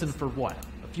Jack been out. missing for what?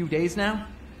 A few days now?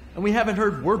 And we haven't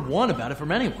heard word one about it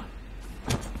from anyone.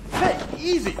 Hey,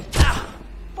 easy! Ah,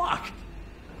 fuck!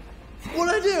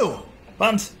 What'd I do?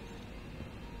 Bounce!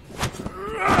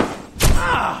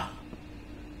 Ah!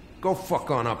 Go fuck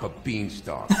on up a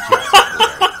beanstalk.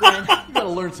 Gren, you gotta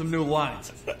learn some new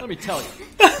lines. Let me tell you.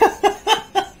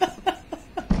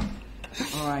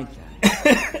 All right,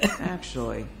 then.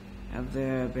 Actually, have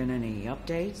there been any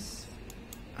updates?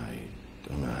 I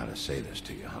don't know how to say this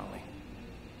to you, Holly.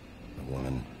 The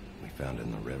woman we found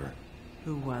in the river,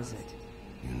 Who was it?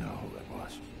 you know who it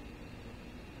was.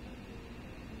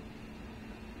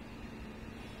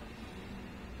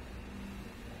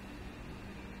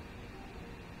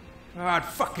 God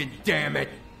fucking damn it!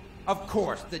 Of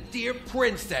course, the dear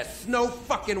princess, Snow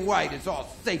fucking White, is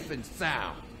all safe and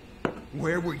sound.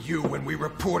 Where were you when we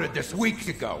reported this weeks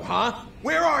ago, huh?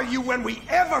 Where are you when we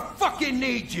ever fucking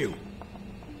need you?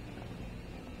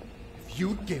 If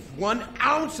you'd give 1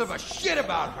 ounce of a shit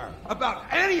about her, about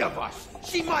any of us,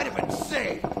 she might have been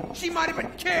saved. She might have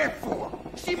been cared for.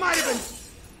 She might have been...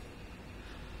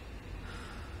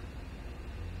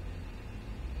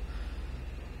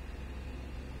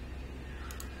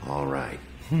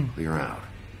 Clear out.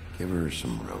 Give her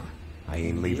some room. I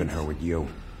ain't leaving her with you.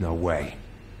 No way.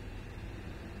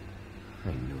 I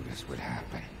knew this would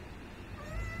happen.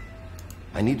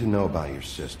 I need to know about your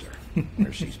sister.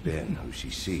 Where she's been, who she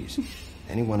sees.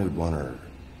 Anyone who'd want her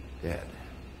dead.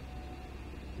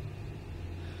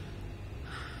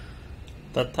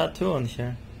 That tattoo on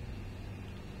here.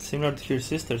 Similar to your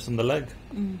sister's on the leg.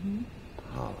 Mm-hmm.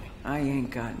 Holly. I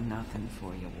ain't got nothing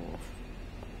for you, Wolf.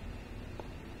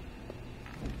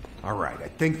 All right, I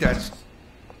think that's...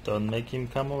 Don't make him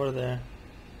come over there.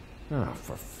 Oh,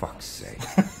 for fuck's sake.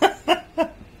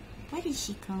 Why did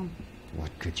she come?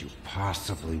 What could you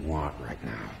possibly want right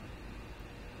now?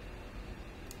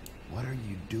 What are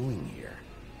you doing here?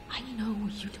 I know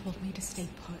you told me to stay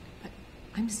put, but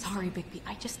I'm sorry, Bigby.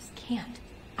 I just can't.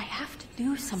 I have to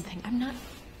do something.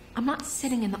 I'm not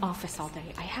sitting in the office all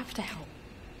day. I have to help.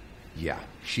 Yeah,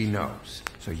 she knows.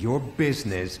 So your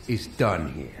business is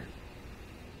done here.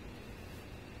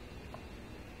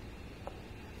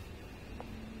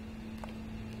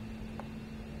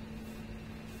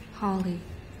 Holly,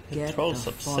 Get the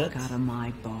fuck out of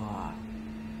my bar.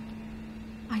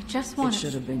 I just want It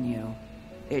should have been you.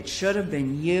 It should have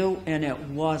been you, and it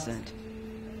wasn't.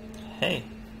 Hey.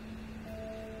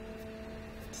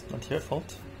 It's not your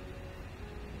fault.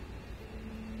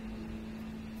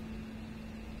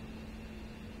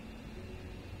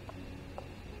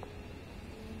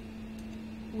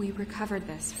 We recovered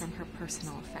this from her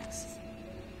personal effects.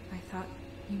 I thought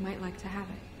you might like to have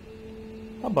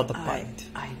it. How about the pint?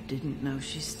 I didn't know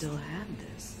she still had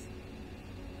this.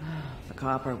 The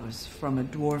copper was from a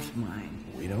dwarf mine.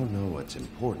 We don't know what's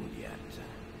important yet.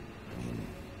 I mean,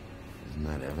 isn't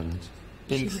that evidence?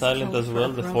 Being silent as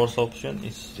well, the force option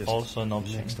is Just also an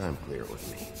option. Next time, clear it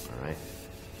with me, alright?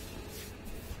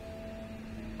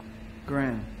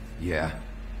 Gren, Yeah?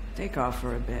 take off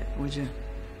for a bit, would you?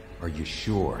 Are you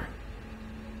sure?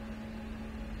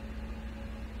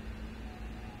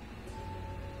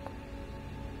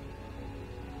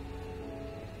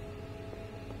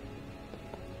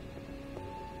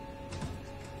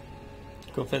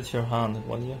 Go fetch your hand,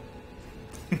 will you?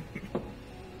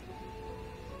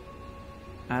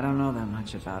 I don't know that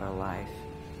much about her life.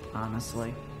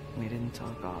 Honestly, we didn't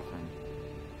talk often.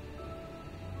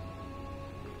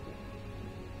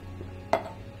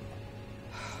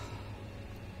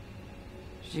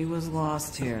 She was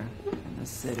lost here in the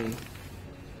city.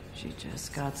 She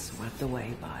just got swept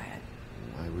away by it.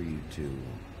 Why were you two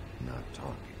not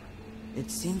talking?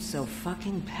 It seems so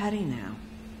fucking petty now,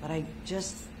 but I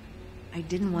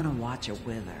didn't want to watch it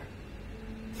with her.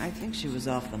 I think she was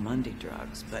off the Monday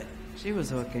drugs, but she was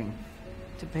hooking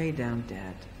to pay down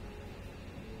debt.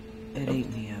 It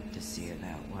ate me up to see her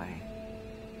that way.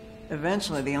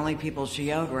 Eventually, the only people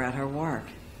she owed were at her work.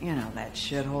 You know, that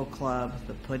shithole club,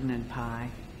 the Puddin' and Pie.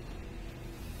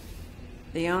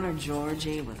 The owner,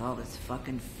 Georgie, with all his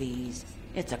fucking fees.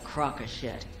 It's a crock of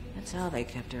shit. That's how they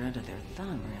kept her under their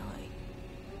thumb, really.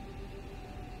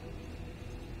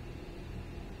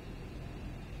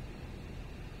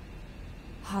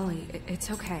 Holly,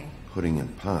 it's okay. Pudding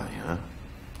and pie, huh?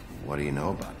 What do you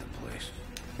know about the place?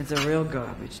 It's a real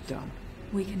garbage dump.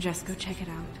 We can just go check it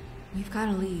out. We've got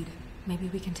a lead. Maybe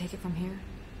we can take it from here.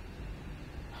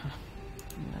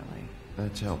 Really?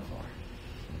 That's helpful.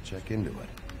 I'll check into it.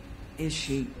 Is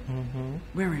she?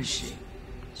 Where is she?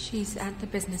 She's at the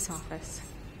business office.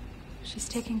 She's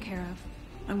taken care of.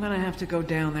 I'm gonna have to go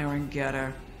down there and get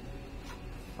her.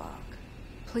 Fuck.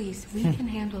 Please, we can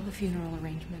handle the funeral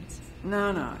arrangements.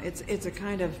 No, it's a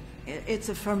kind of... It's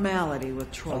a formality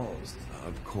with trolls.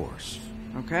 Of course.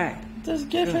 Okay. Just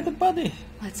give her the body.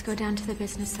 Let's go down to the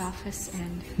business office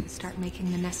and start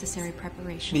making the necessary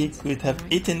preparations. We could have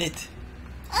eaten it.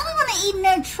 I don't want to eat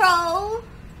no troll.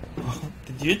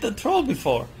 Did you eat a troll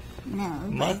before? No,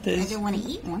 Mate I don't want to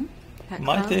eat one.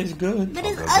 Mate is good. But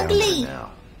it's ugly.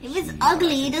 If it's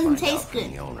ugly, it doesn't taste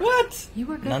good. What? You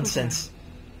were good. Nonsense.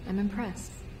 With her. I'm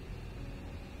impressed.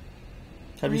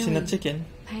 Have you seen a chicken?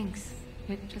 Thanks.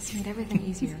 It just made everything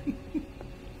easier.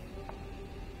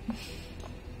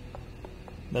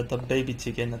 Not a baby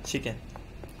chicken, a chicken.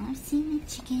 I've seen a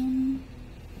chicken.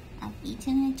 I've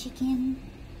eaten a chicken.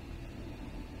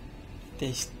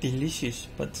 Tastes delicious,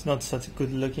 but it's not such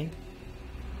good looking.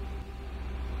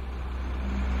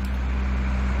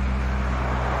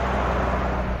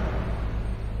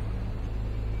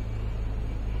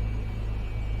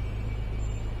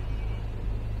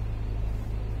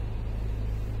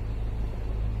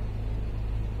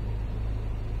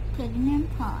 Pudding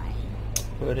and pie.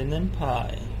 Pudding and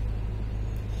pie.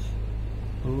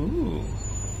 Ooh.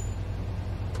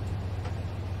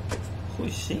 Who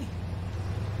is she?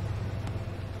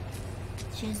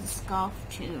 She has a scarf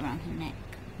too around her neck.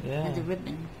 Yeah. And a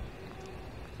ribbon.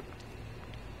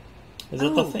 Is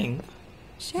that a thing?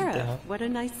 Sheriff, Yeah. what a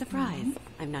nice surprise.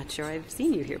 I'm not sure I've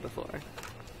seen you here before.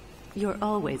 You're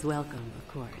always welcome, of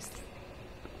course.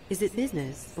 Is it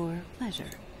business or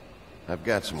pleasure? I've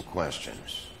got some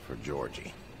questions for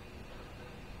Georgie.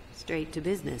 Straight to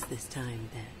business this time,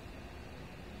 then.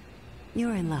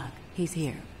 You're in luck. He's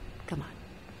here. Come on.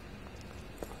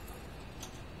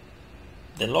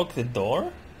 They lock the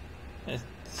door? I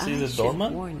see the should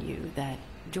doorman? warn you that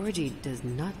Georgie does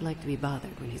not like to be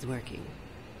bothered when he's working.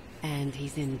 And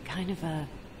he's in kind of a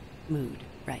mood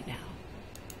right now.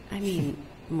 I mean,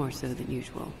 more so than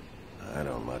usual. I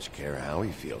don't much care how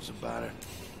he feels about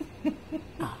it.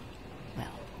 Ah,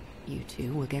 well, you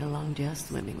two will get along just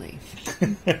swimmingly.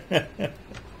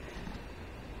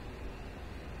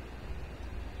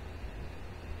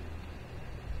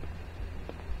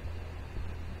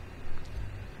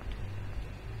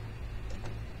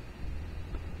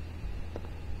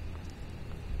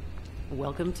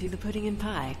 Welcome to the Pudding and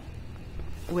Pie,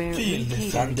 where Feel we the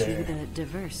cater thunder. to the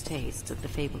diverse tastes of the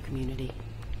Fable community.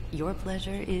 Your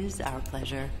pleasure is our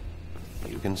pleasure.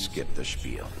 You can skip the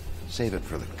spiel. Save it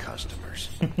for the customers.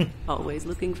 Always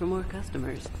looking for more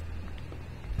customers.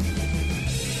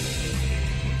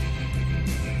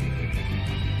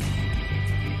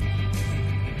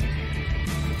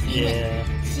 Yeah,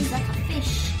 She's like a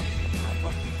fish.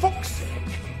 For fuck's sake!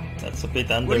 that's a bit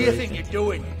What do underrated. you think you're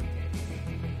doing?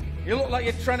 You look like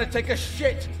you're trying to take a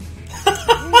shit. Who's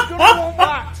gonna want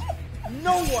that?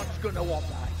 No one's gonna want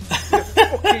that. You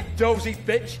fucking dozy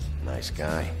bitch. Nice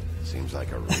guy. Seems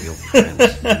like a real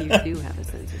prince. You do have a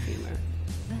sense of humor.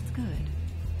 That's good.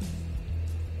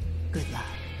 Good luck.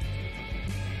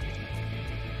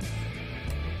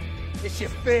 It's your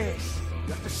face.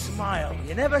 You have to smile.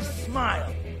 You never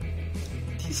smile.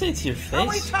 Did he say it's your How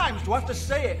many face? times do I have to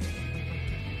say it?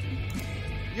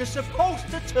 You're supposed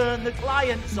to turn the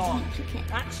clients on.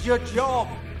 That's your job.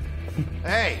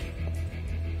 Hey!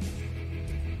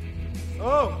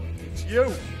 Oh, it's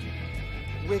you.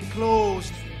 We're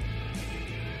closed.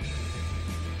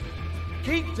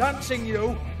 Keep dancing,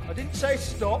 you. I didn't say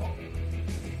stop.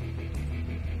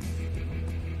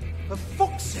 For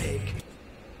fuck's sake.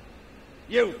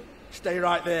 You, stay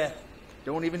right there.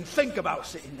 Don't even think about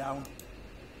sitting down.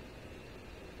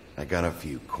 I got a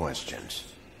few questions.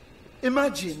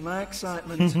 Imagine my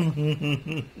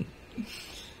excitement.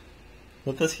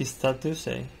 What does his tattoo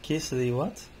say? Kiss the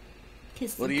what?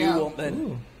 Kiss What the do you girl. want then?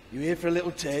 Ooh. You here for a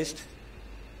little taste?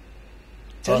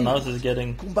 Oh, Tell you now what, it's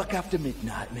getting... come back after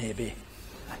midnight, maybe.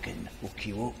 I can hook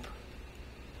you up.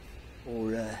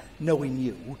 Or, knowing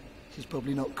you, she's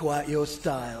probably not quite your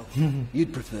style.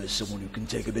 You'd prefer someone who can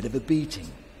take a bit of a beating.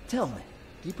 Tell me,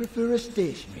 do you prefer a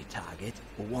stationary target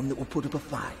or one that will put up a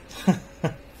fight?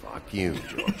 Fuck you,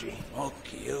 Georgie. Fuck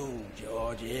you,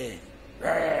 Georgie.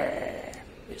 Rawr.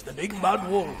 It's the big bad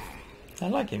wolf. I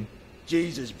like him.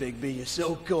 Jesus, Bigby, you're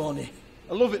so corny.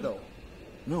 I love it, though.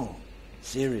 No,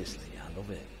 seriously, I love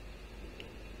it.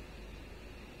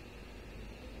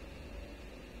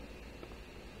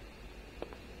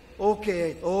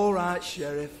 Okay, all right,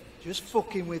 Sheriff. Just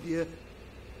fucking with you.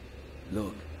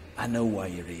 Look, I know why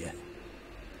you're here.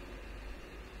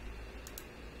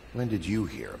 When did you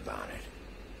hear about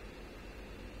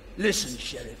it? Listen,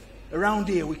 Sheriff. Around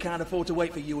here, we can't afford to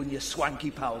wait for you and your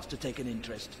swanky pals to take an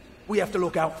interest. We have to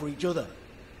look out for each other.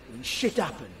 When shit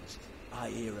happens, I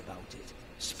hear about it.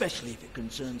 Especially if it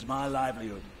concerns my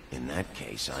livelihood. In that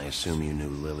case, I assume you knew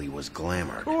Lily was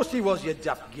glamored. Of course she was, you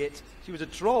daft git. She was a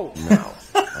troll. No,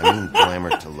 I mean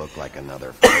glamored to look like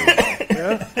another Fable.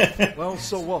 Yeah? Well,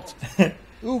 so what?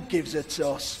 Who gives a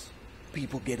toss?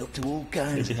 People get up to all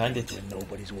kinds You're behind it. when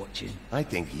nobody's watching. I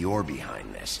think you're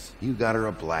behind this. You got her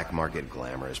a black market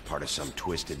glamour as part of some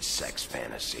twisted sex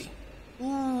fantasy.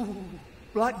 Ooh,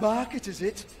 black market, is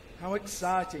it? How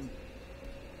exciting.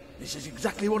 This is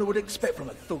exactly what I would expect from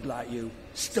a thug like you.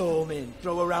 Storm in,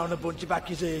 throw around a bunch of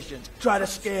accusations, try to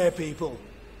scare people.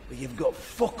 But you've got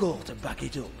fuck all to back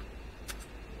it up.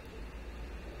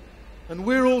 And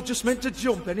we're all just meant to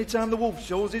jump anytime the wolf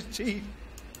shows his teeth.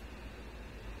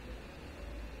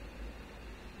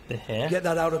 The hair? Get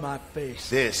that out of my face.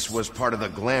 This was part of the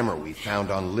glamour we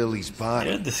found on Lily's body.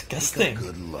 You're disgusting. Take a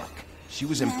good look. She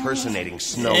was impersonating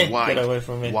Snow Hey, White. get away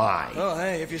from me. Why? Oh,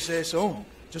 hey, if you say so.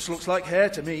 Just looks like hair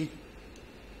to me.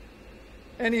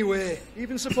 Anyway,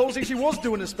 even supposing she was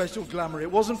doing a special glamour, it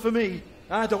wasn't for me.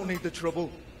 I don't need the trouble.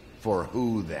 For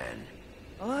who then?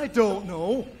 I don't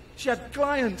know. She had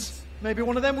clients. Maybe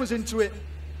one of them was into it.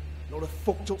 A lot of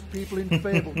fucked up people in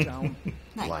Fabletown.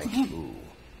 Like who?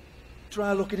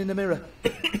 Try looking in the mirror.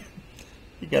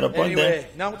 You got a point Anyway,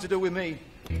 now what to do with me?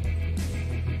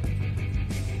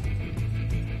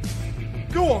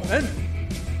 Go on then.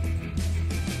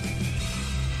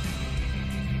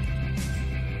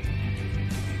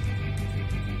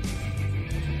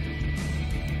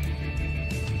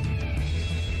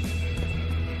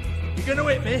 You're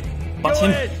gonna hit me? But Go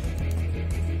him. ahead.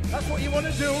 That's what you want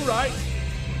to do, right?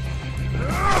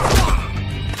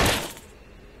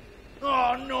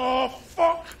 Oh no,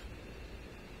 fuck!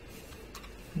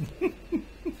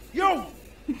 You!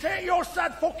 Take your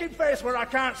sad fucking face where I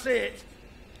can't see it!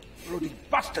 Bloody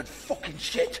bastard fucking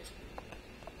shit!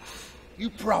 You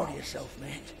proud of yourself,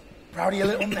 mate? Proud of your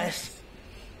little mess?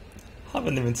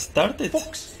 Haven't even started.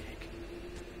 Fuck's sake.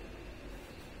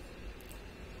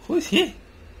 Who is he?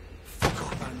 Fuck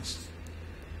off, Hans.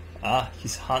 Ah,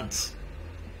 he's Hans.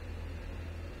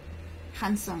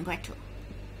 Hansel and Gretel.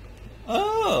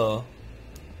 Oh.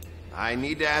 I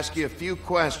need to ask you a few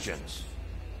questions.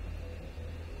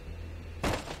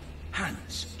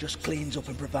 Hans just cleans up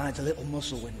and provides a little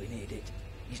muscle when we need it.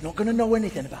 He's not going to know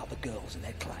anything about the girls and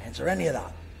their clients or any of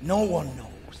that. No one knows.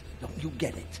 Don't you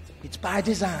get it? It's by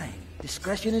design.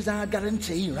 Discretion is our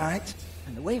guarantee, right?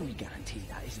 And the way we guarantee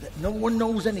that is that no one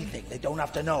knows anything they don't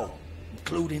have to know,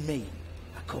 including me.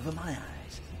 I cover my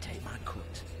eyes and take my cut.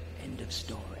 End of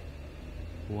story.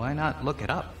 Why not look it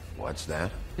up? What's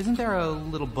that? Isn't there a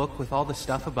little book with all the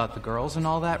stuff about the girls and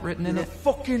all that written in You're it? a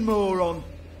fucking moron.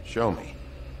 Show me.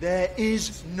 There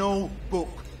is no book.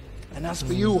 And as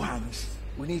for you, Hans,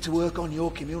 we need to work on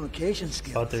your communication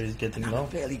skills. Butter is getting And I have low.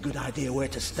 a fairly good idea where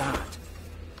to start.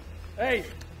 Hey,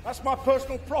 that's my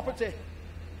personal property.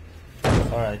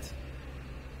 Alright.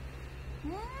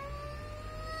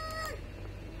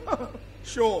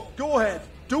 Sure, go ahead.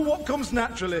 Do what comes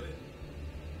naturally.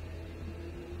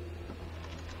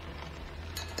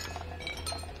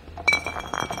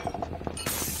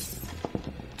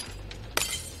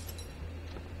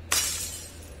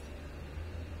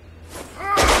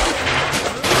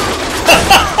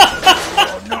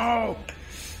 Oh no!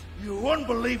 You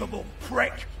unbelievable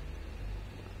prick!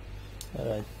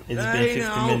 Alright. It's Hey, been 50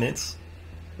 now. minutes.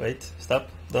 Wait, stop.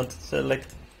 Don't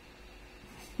select.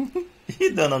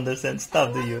 You don't understand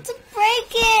stuff, do you? To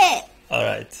break it!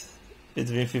 Alright.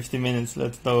 It's been 50 minutes.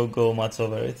 Let's not go much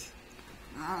over it.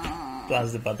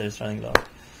 Plus the battery is running low.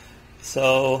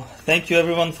 So, thank you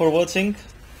everyone for watching.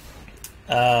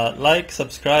 Like,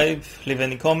 subscribe, leave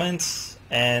any comments,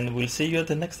 and we'll see you at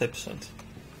the next episode.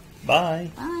 Bye!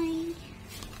 Bye.